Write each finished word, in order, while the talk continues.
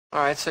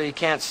All right, so you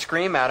can't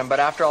scream at him, but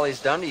after all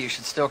he's done to you, you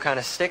should still kind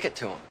of stick it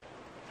to him.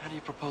 How do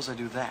you propose I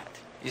do that?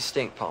 You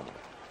stink palm him.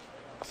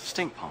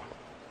 Stink palm.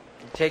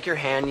 You take your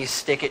hand, you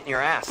stick it in your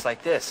ass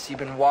like this. You've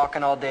been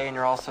walking all day and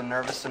you're also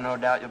nervous, so no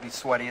doubt you'll be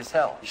sweaty as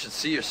hell. You should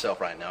see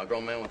yourself right now, a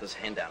grown man with his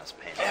hand down his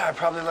pants. Yeah, I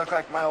probably look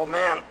like my old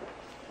man.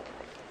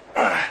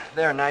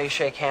 There, now you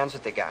shake hands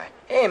with the guy.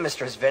 Hey,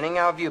 Mr. Svinning,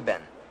 how have you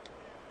been?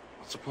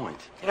 What's the point?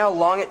 You know how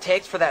long it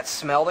takes for that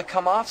smell to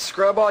come off?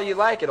 Scrub all you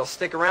like, it'll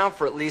stick around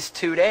for at least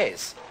 2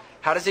 days.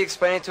 How does he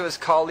explain it to his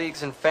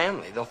colleagues and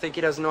family? They'll think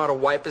he doesn't know how to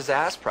wipe his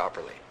ass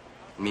properly.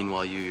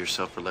 Meanwhile, you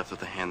yourself are left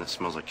with a hand that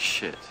smells like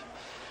shit.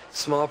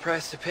 Small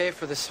price to pay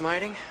for the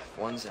smiting of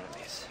one's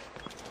enemies.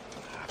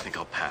 I think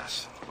I'll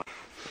pass.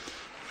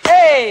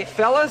 Hey,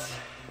 fellas!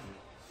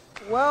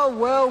 Well,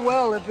 well,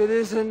 well, if it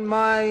isn't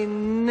my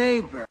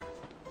neighbor.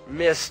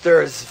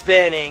 Mr.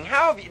 Svinning,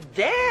 how have you...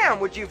 Damn,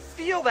 would you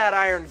feel that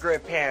iron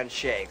grip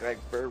handshake? Like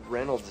Burt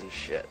Reynolds and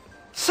shit.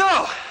 So,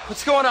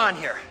 what's going on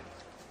here?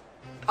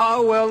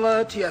 Oh,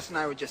 well, T.S. and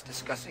I were just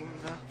discussing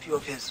a few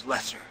of his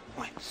lesser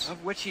points.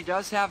 Of which he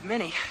does have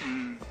many.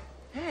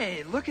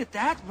 Hey, look at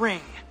that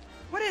ring.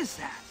 What is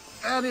that?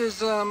 That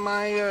is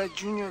my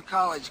junior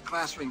college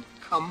class ring,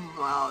 cum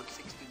laude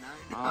 69.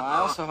 Oh, I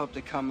also hope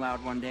to cum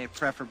loud one day,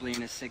 preferably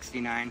in a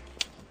 69.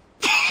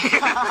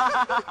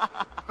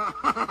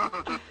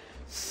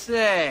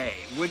 Say,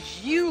 would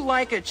you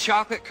like a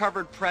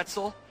chocolate-covered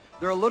pretzel?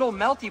 They're a little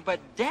melty, but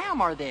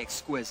damn are they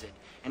exquisite.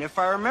 And if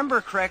I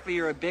remember correctly,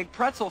 you're a big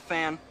pretzel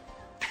fan.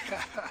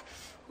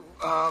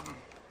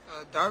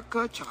 Dark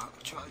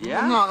chocolate.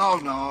 Yeah? No.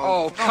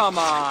 Oh, come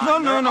on.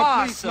 No, They're please.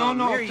 awesome.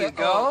 No. Here you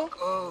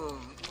go.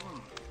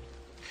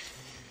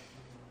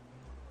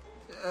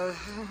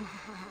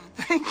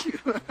 Thank you.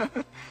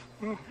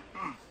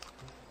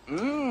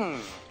 Mmm.